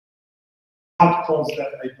calls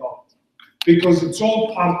that idolatry, because it's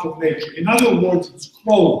all part of nature. In other words, it's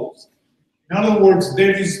closed. In other words,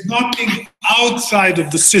 there is nothing outside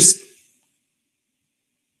of the system.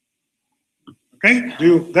 Okay?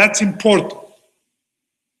 That's important.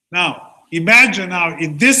 Now, imagine now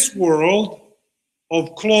in this world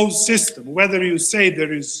of closed system, whether you say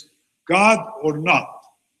there is God or not,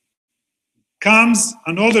 comes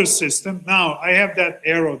another system. Now, I have that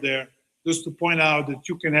arrow there just to point out that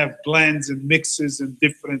you can have blends and mixes and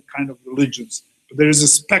different kind of religions. But there is a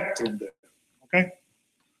spectrum there. Okay?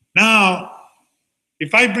 Now,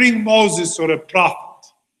 if I bring Moses or a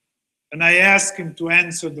prophet and I ask him to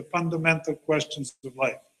answer the fundamental questions of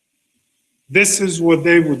life, this is what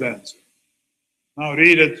they would answer. Now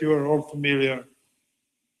read it, you are all familiar.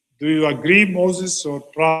 Do you agree Moses or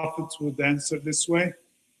prophets would answer this way?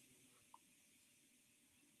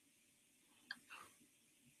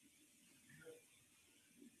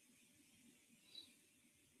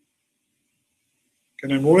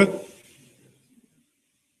 Can I move it?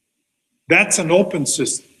 That's an open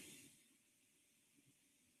system,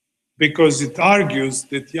 because it argues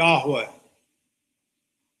that Yahweh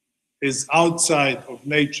is outside of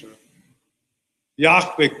nature.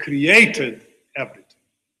 Yahweh created everything,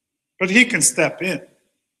 but he can step in.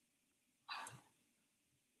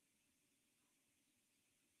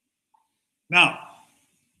 Now,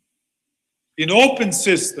 in open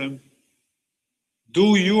system,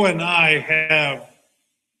 do you and I have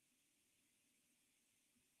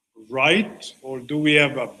right, or do we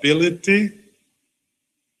have ability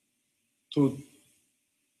to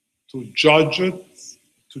judge it,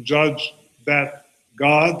 to judge that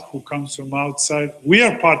God who comes from outside? We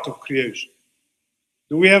are part of creation.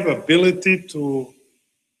 Do we have ability to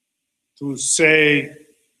say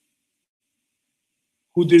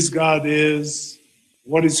who this God is,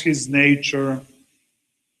 what is his nature,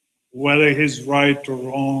 whether he's right or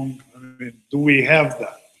wrong? I mean, do we have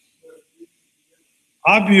that?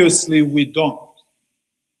 Obviously, we don't.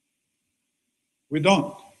 We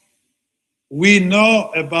don't. We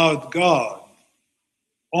know about God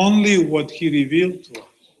only what he revealed to us.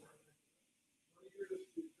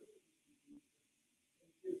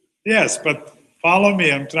 Yes, but follow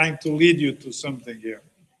me. I'm trying to lead you to something here.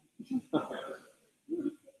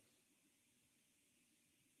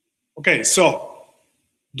 Okay, so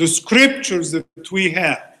the scriptures that we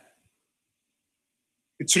have,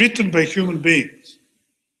 it's written by human beings.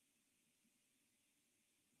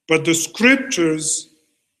 But the scriptures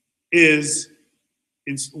is,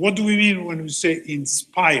 what do we mean when we say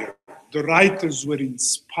inspired? The writers were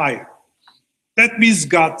inspired. That means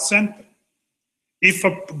God sent them. If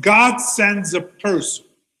God sends a person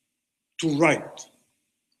to write,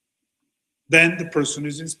 then the person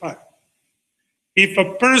is inspired. If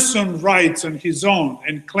a person writes on his own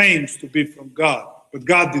and claims to be from God, but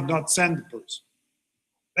God did not send the person,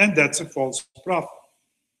 then that's a false prophet.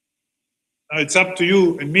 Now it's up to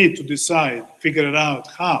you and me to decide, figure it out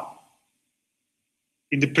how.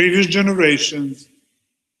 In the previous generations,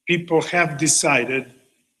 people have decided.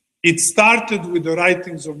 It started with the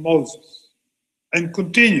writings of Moses and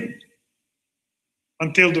continued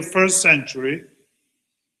until the 1st century,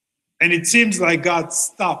 and it seems like God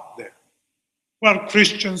stopped there. Well,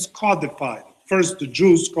 Christians codified. First, the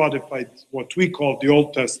Jews codified what we call the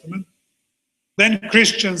Old Testament. Then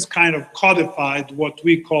Christians kind of codified what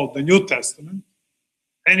we call the New Testament.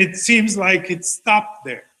 And it seems like it stopped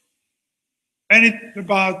there. And it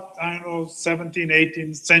about, 17,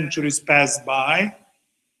 18 centuries passed by.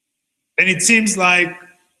 And it seems like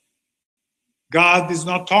God is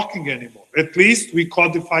not talking anymore. At least we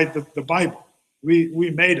codified the Bible.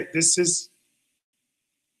 We made it. This is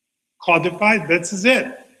codified. This is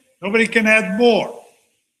it. Nobody can add more.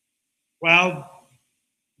 Well,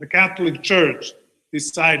 the Catholic Church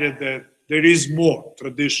decided that there is more.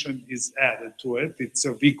 Tradition is added to it. It's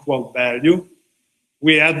of equal value.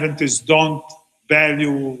 We Adventists don't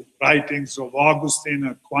value writings of Augustine,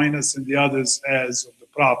 Aquinas, and the others as of the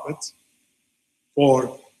prophets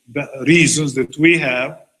for the reasons that we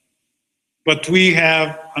have. But we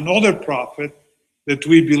have another prophet that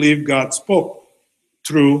we believe God spoke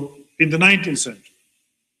through in the 19th century.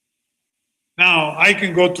 Now, I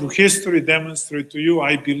can go through history, demonstrate to you,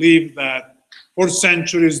 I believe that for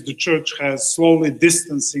centuries the church has slowly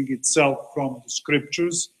distancing itself from the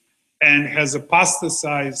scriptures and has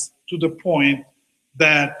apostatized to the point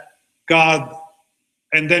that God,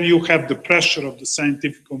 and then you have the pressure of the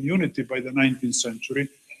scientific community by the 19th century,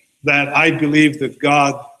 that I believe that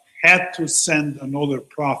God had to send another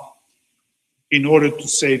prophet in order to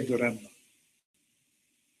save the remnant.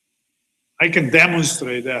 I can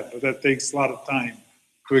demonstrate that, but that takes a lot of time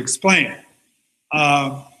to explain.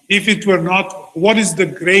 If it were not, what is the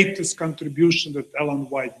greatest contribution that Ellen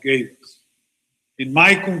White gave us? In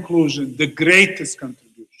my conclusion, the greatest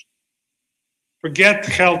contribution. Forget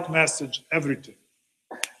health message, everything.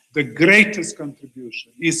 The greatest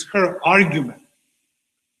contribution is her argument.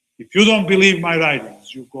 If you don't believe my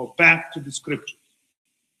writings, you go back to the scriptures.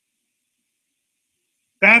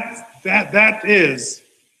 That is,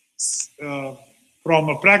 from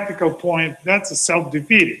a practical point, that's a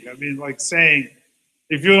self-defeating. I mean, like saying,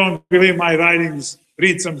 if you don't believe my writings,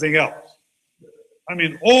 read something else. I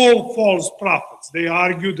mean, all false prophets, they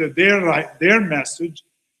argue that their message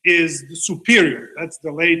is the superior. That's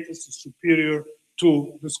the latest, superior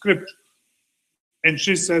to the scripture. And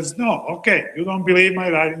she says, no, okay, you don't believe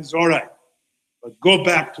my writings, all right, but go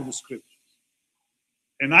back to the scriptures.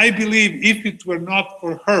 And I believe if it were not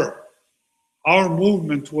for her, our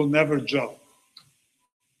movement will never jump.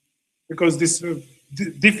 Because these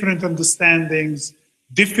different understandings,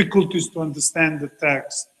 difficulties to understand the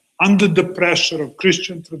text, under the pressure of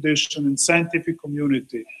Christian tradition and scientific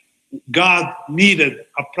community, God needed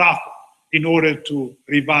a prophet in order to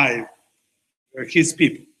revive his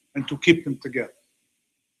people and to keep them together.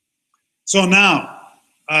 So now,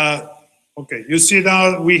 okay, you see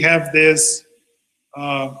now we have this,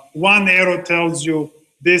 one arrow tells you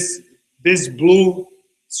this blue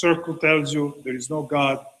circle tells you there is no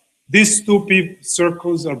God. These two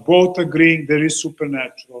circles are both agreeing there is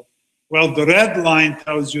supernatural. Well, the red line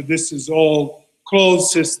tells you this is all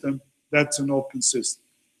closed system, that's an open system.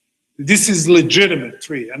 This is legitimate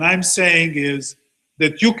tree. And I'm saying is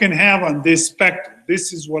that you can have on this spectrum,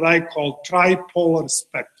 this is what I call tripolar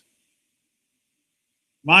spectrum.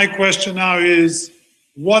 My question now is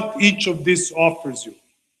what each of these offers you.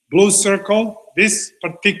 Blue circle, this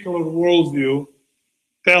particular worldview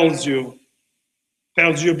tells you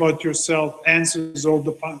about yourself, answers all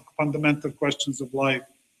the fundamental questions of life.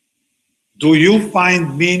 Do you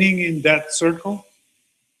find meaning in that circle?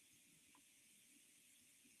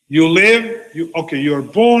 You live, you're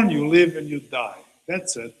born, you live, and you die.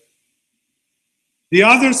 That's it. The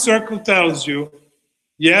other circle tells you,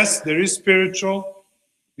 yes, there is spiritual,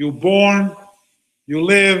 you're born, you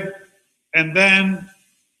live, and then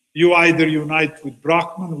you either unite with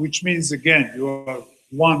Brahman, which means, again, you are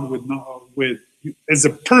one with as a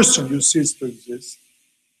person, you cease to exist.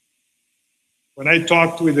 When I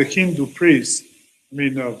talked with a Hindu priest,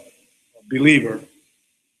 a believer,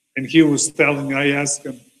 and he was telling, I asked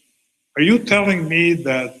him, are you telling me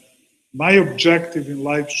that my objective in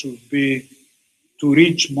life should be to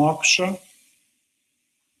reach moksha,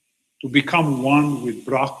 to become one with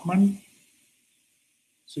Brahman?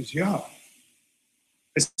 He says, yeah.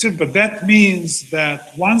 I said, but that means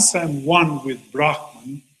that once I'm one with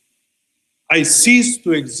Brahman, I cease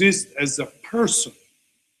to exist as a person.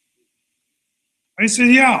 I said,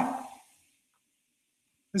 yeah.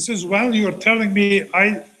 He says, well, you're telling me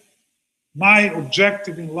my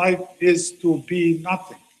objective in life is to be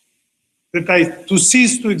nothing, to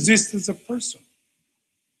cease to exist as a person.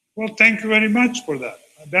 Well, thank you very much for that.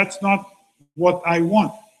 That's not what I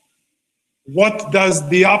want. What does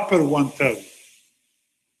the upper one tell you?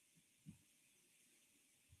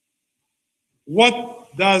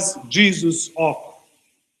 What does Jesus offer?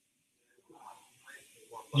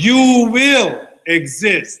 You will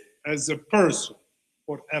exist as a person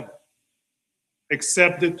forever,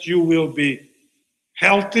 except that you will be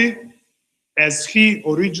healthy as he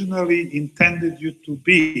originally intended you to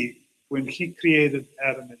be when he created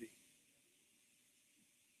Adam and Eve.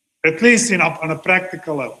 At least on a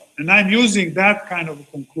practical level. And I'm using that kind of a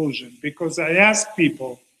conclusion because I ask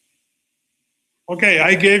people, okay,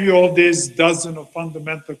 I gave you all these dozen of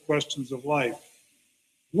fundamental questions of life.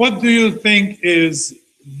 What do you think is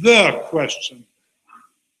the question,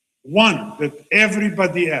 one that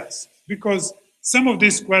everybody asks? Because some of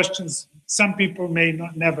these questions, some people may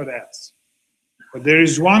never ask. But there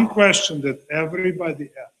is one question that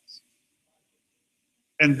everybody asks.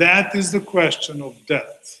 And that is the question of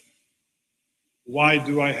death. Why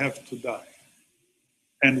do I have to die?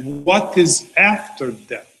 And what is after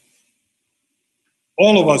death?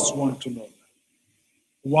 All of us want to know that.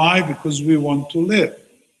 Why? Because we want to live.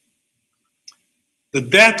 The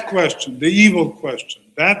death question, the evil question,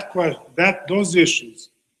 those issues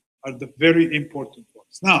are the very important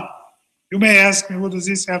ones. Now, you may ask me, what does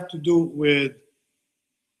this have to do with,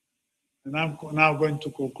 and I'm now going to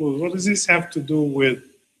conclude, what does this have to do with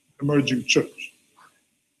emerging church?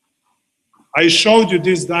 I showed you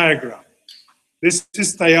this diagram. This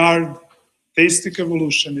is Teilhard, theistic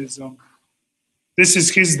evolutionism. This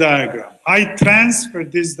is his diagram. I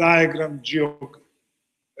transferred this diagram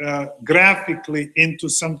graphically into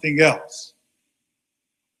something else.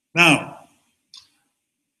 Now,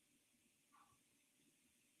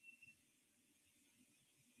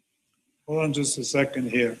 hold on just a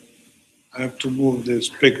second here. I have to move this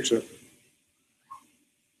picture.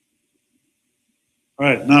 All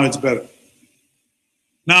right, now it's better.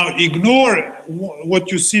 Now, ignore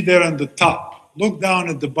what you see there on the top. Look down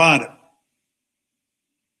at the bottom.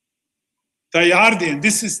 Teilhardian,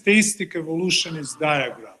 this is theistic evolutionist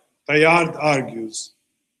diagram. Teilhard argues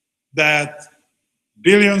that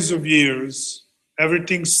billions of years,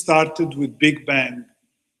 everything started with Big Bang,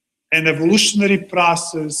 an evolutionary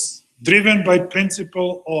process driven by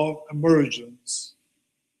principle of emergence.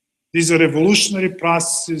 These are evolutionary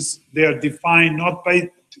processes. They are defined not by,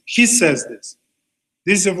 he says this,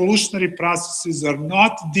 these evolutionary processes are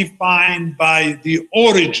not defined by the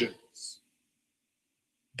origins,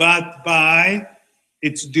 but by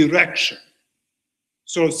its direction.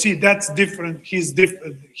 So see, that's different.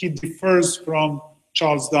 He differs from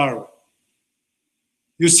Charles Darwin.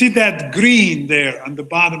 You see that green there on the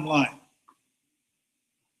bottom line.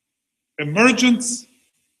 Emergence,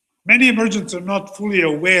 many emergents are not fully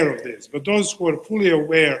aware of this, but those who are fully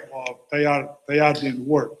aware of Teilhardian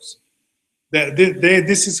works,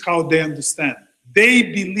 this is how they understand. They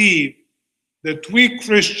believe that we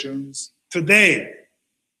Christians today,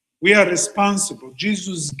 we are responsible.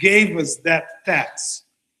 Jesus gave us that task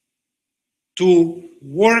to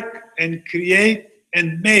work and create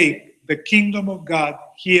and make the kingdom of God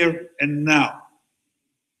here and now.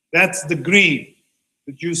 That's the green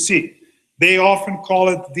that you see. They often call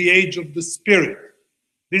it the age of the Spirit.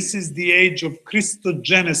 This is the age of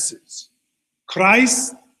Christogenesis.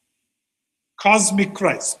 Christ, cosmic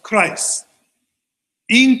Christ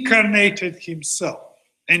incarnated himself.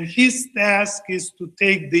 And his task is to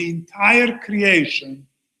take the entire creation.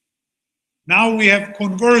 Now we have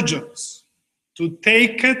convergence, to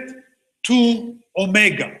take it to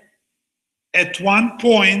Omega. At one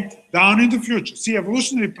point down in the future. See,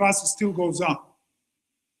 evolutionary process still goes on.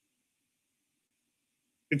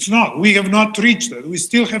 It's not. We have not reached it. We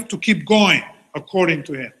still have to keep going, according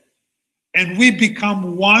to him. And we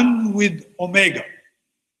become one with Omega.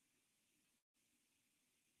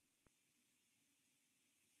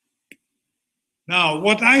 Now,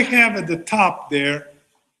 what I have at the top there,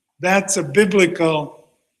 that's a biblical.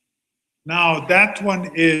 Now, that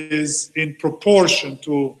one is in proportion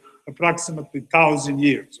to approximately 1,000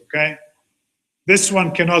 years, okay? This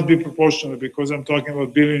one cannot be proportional because I'm talking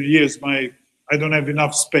about billion years. I don't have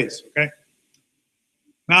enough space, okay?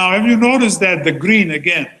 Now, have you noticed that the green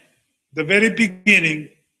again, the very beginning,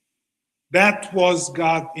 that was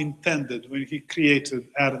God intended when he created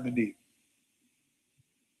Adam and Eve.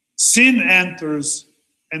 Sin enters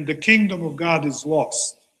and the kingdom of God is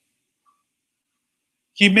lost.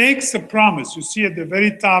 He makes a promise. You see at the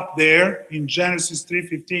very top there in Genesis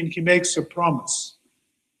 3:15, he makes a promise.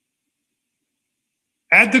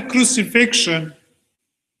 At the crucifixion,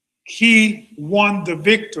 he won the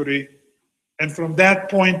victory, and from that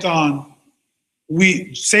point on,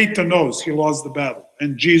 Satan knows he lost the battle,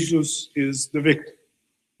 and Jesus is the victor.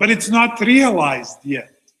 But it's not realized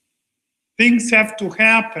yet. Things have to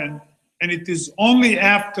happen, and it is only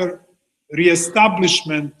after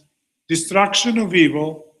reestablishment, destruction of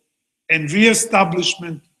evil, and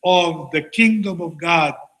reestablishment of the kingdom of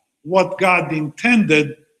God, what God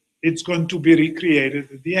intended, it's going to be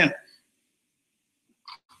recreated at the end.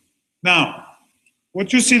 Now,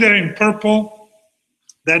 what you see there in purple,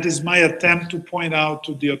 that is my attempt to point out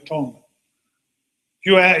to the atonement.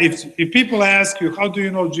 If people ask you, how do you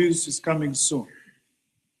know Jesus is coming soon?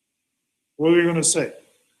 What are you going to say?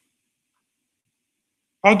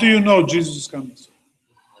 How do you know Jesus is coming soon?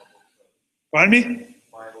 Pardon me?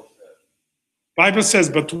 Bible says,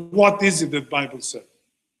 but what is it that Bible says?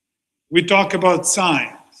 We talk about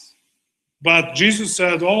signs, but Jesus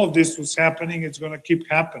said all of this was happening, it's going to keep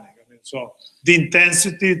happening. So the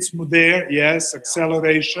intensity, it's there, yes,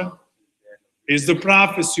 acceleration. Is the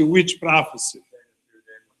prophecy, which prophecy?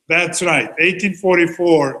 That's right,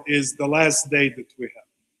 1844 is the last day that we have.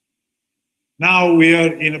 Now we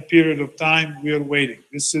are in a period of time, we are waiting.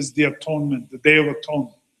 This is the atonement, the Day of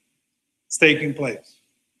Atonement. It's taking place.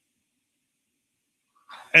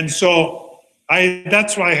 And so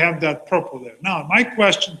that's why I have that purple there. Now, my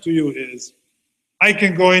question to you is, I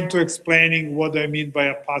can go into explaining what I mean by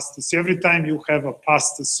apostasy. Every time you have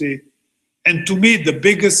apostasy, and to me, the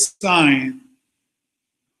biggest sign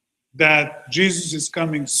that Jesus is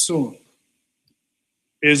coming soon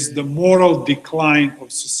is the moral decline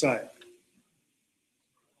of society.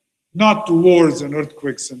 Not wars and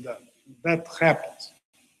earthquakes and that. That happens.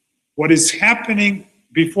 What is happening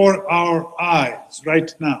before our eyes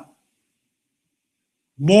right now,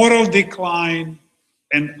 moral decline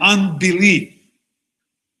and unbelief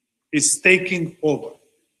is taking over.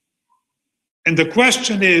 And the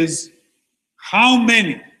question is, how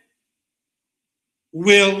many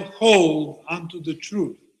will hold onto the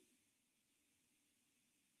truth?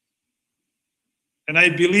 And I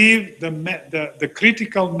believe the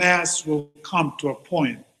critical mass will come to a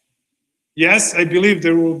point. Yes, I believe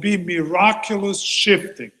there will be miraculous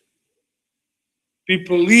shifting.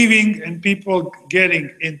 People leaving and people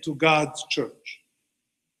getting into God's church.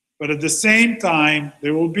 But at the same time,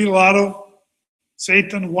 there will be a lot of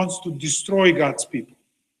Satan wants to destroy God's people.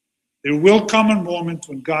 There will come a moment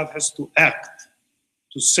when God has to act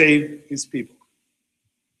to save his people.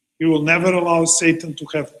 He will never allow Satan to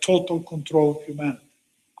have total control of humanity.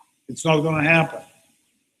 It's not going to happen.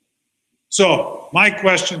 So, my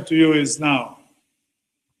question to you is now,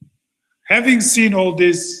 having seen all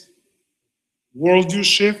this worldview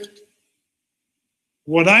shift,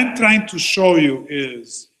 what I'm trying to show you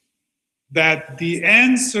is that the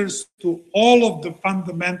answers to all of the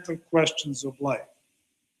fundamental questions of life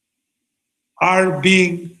are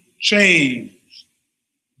being changed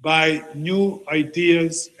by new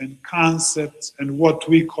ideas and concepts and what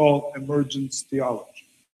we call emergence theology.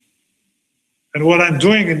 And what I'm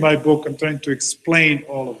doing in my book, I'm trying to explain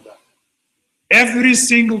all of that. Every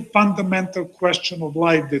single fundamental question of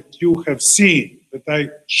life that you have seen, that I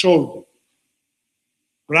showed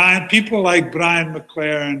you, people like Brian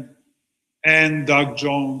McLaren and Doug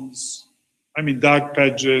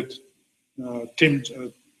Paget,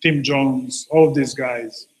 Tim Jones, all of these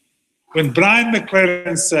guys. When Brian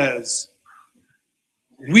McLaren says,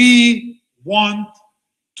 we want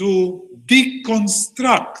to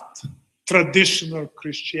deconstruct traditional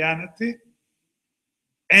Christianity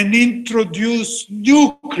and introduce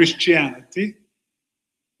new Christianity,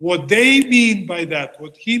 what they mean by that,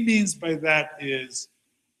 what he means by that is,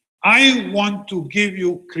 I want to give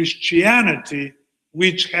you Christianity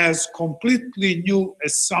which has completely new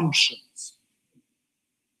assumptions.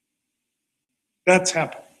 That's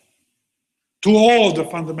happening to all the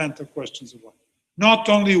fundamental questions of life, not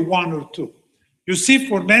only one or two. You see,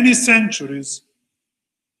 for many centuries,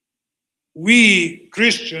 we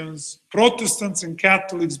Christians, Protestants and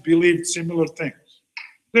Catholics believed similar things.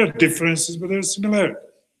 There are differences, but there are similarities.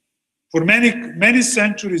 For many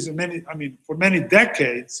centuries and for many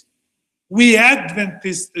decades, we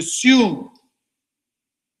Adventists assumed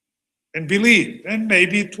and believed, and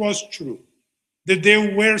maybe it was true, that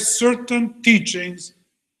there were certain teachings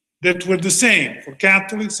that were the same for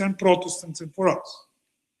Catholics and Protestants and for us.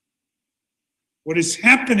 What is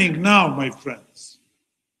happening now, my friends,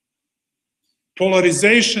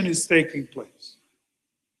 polarization is taking place.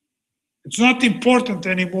 It's not important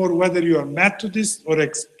anymore whether you are Methodist or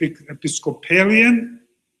Episcopalian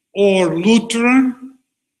or Lutheran,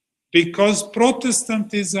 because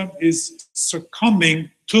Protestantism is succumbing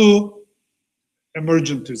to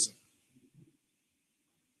emergentism.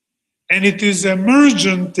 And it is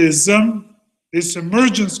emergentism, this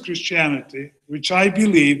emergence Christianity, which I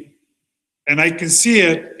believe, and I can see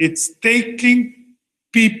it, it's taking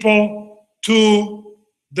people to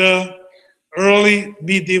the early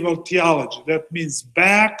medieval theology. That means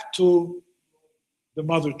back to the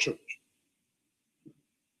mother church.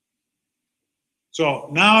 So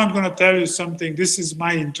now I'm going to tell you something. This is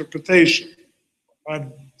my interpretation.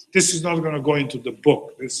 This is not going to go into the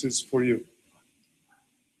book. This is for you.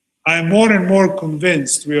 I am more and more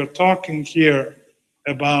convinced we are talking here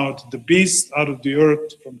about the beast out of the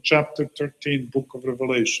earth from chapter 13, book of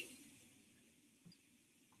Revelation.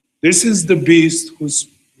 This is the beast who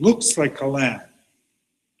looks like a lamb,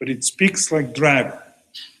 but it speaks like dragon,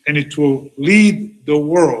 and it will lead the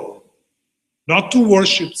world not to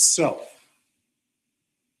worship self,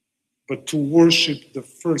 but to worship the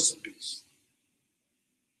first beast.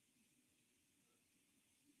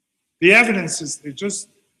 The evidence is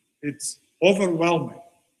it's overwhelming.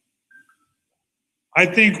 I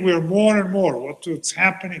think we're more and more, what's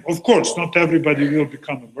happening, of course, not everybody will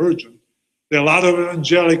become emergent. There are a lot of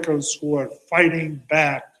evangelicals who are fighting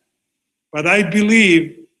back, but I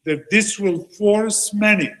believe that this will force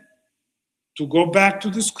many to go back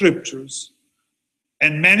to the scriptures,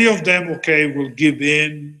 and many of them, will give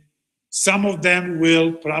in. Some of them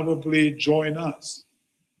will probably join us.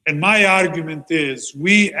 And my argument is,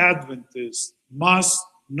 we Adventists must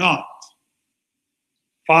not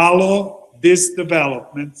follow these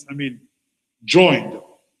developments, join them.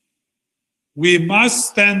 We must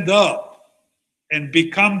stand up and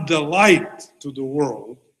become the light to the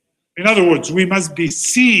world. In other words, we must be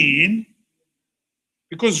seen,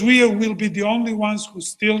 because we will be the only ones who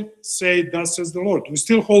still say, thus says the Lord. We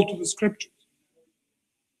still hold to the scriptures.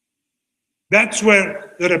 That's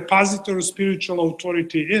where the repository of spiritual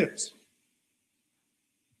authority is.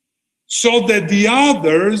 So that the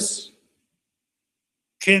others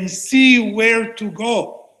can see where to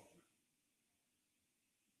go.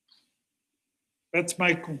 That's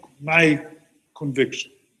my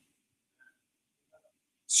conviction.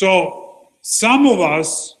 So some of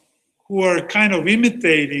us who are kind of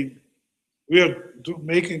imitating, we are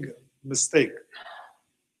making a mistake.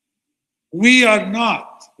 We are not.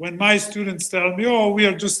 When my students tell me, oh, we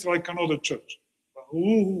are just like another church.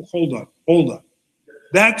 Ooh, hold on.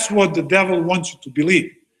 That's what the devil wants you to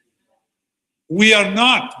believe. We are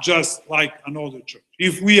not just like another church.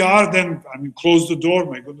 If we are, then, close the door.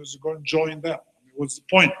 My goodness, go and join them. What's the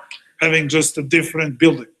point? Having just a different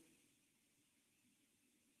building.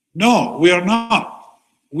 No, we are not.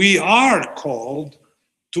 We are called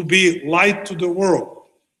to be light to the world.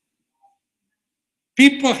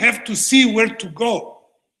 People have to see where to go.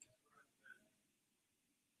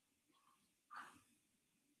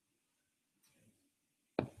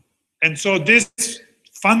 And so this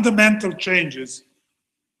fundamental changes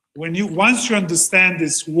when once you understand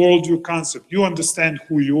this worldview concept, you understand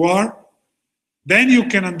who you are, then you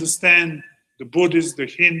can understand the Buddhists, the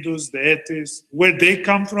Hindus, the atheists, where they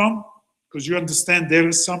come from, because you understand their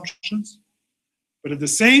assumptions. But at the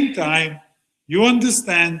same time, you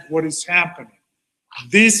understand what is happening.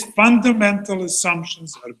 These fundamental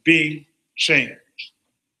assumptions are being changed.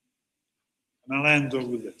 And I'll end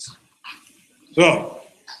with this. So,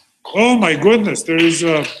 oh my goodness, there is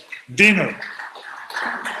a dinner.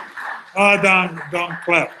 Don't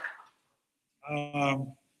clap.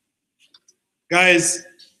 Guys,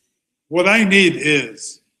 what I need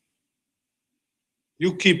is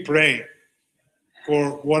you keep praying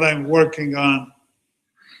for what I'm working on.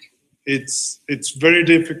 It's very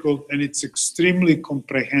difficult and it's extremely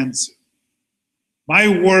comprehensive. My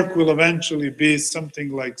work will eventually be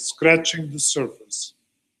something like scratching the surface.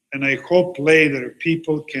 And I hope later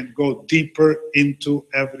people can go deeper into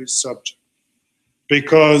every subject.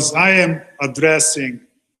 Because I am addressing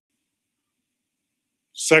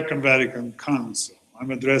Second Vatican Council.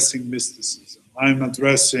 I'm addressing mysticism. I'm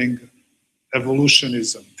addressing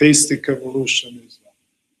evolutionism, theistic evolutionism.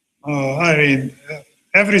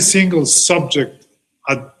 Every single subject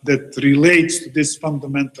that relates to these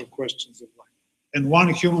fundamental questions of life. And one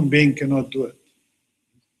human being cannot do it.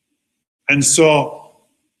 And so,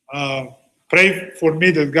 pray for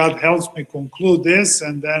me that God helps me conclude this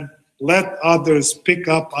and then let others pick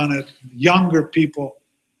up on it, younger people,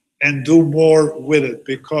 and do more with it.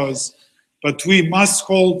 But we must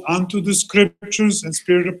hold onto the scriptures and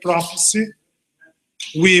spirit of prophecy.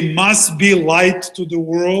 We must be light to the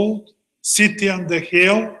world, city on the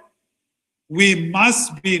hill. We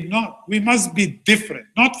must be different,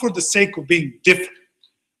 not for the sake of being different,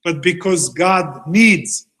 but because God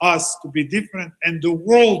needs us to be different and the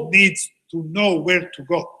world needs to know where to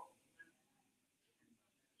go.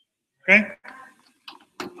 Okay?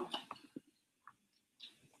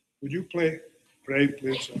 Would you pray,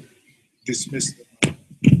 please, or dismiss them?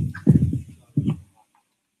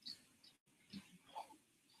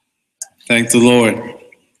 Thank the Lord.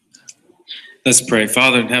 Let's pray.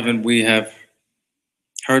 Father in heaven, we have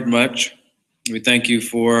heard much. We thank you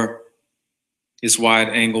for this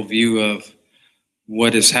wide-angle view of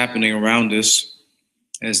what is happening around us.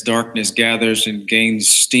 As darkness gathers and gains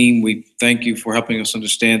steam, we thank you for helping us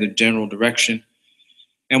understand the general direction.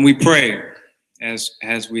 And we pray, as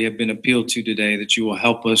we have been appealed to today, that you will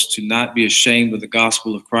help us to not be ashamed of the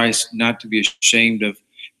gospel of Christ, not to be ashamed of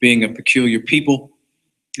being a peculiar people,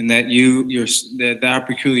 and that that our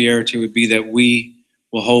peculiarity would be that we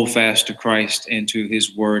will hold fast to Christ and to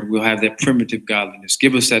his word. We'll have that primitive godliness.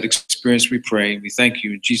 Give us that experience, we pray. We thank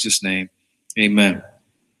you in Jesus' name. Amen.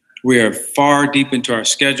 We are far deep into our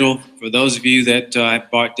schedule. For those of you that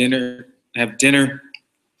have dinner,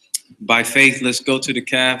 by faith, let's go to the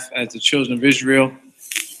calf as the children of Israel.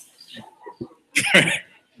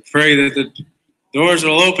 Pray that the doors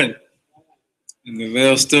will open and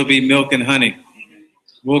there'll still be milk and honey.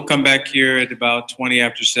 We'll come back here at about 20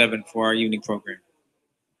 after 7 for our evening program.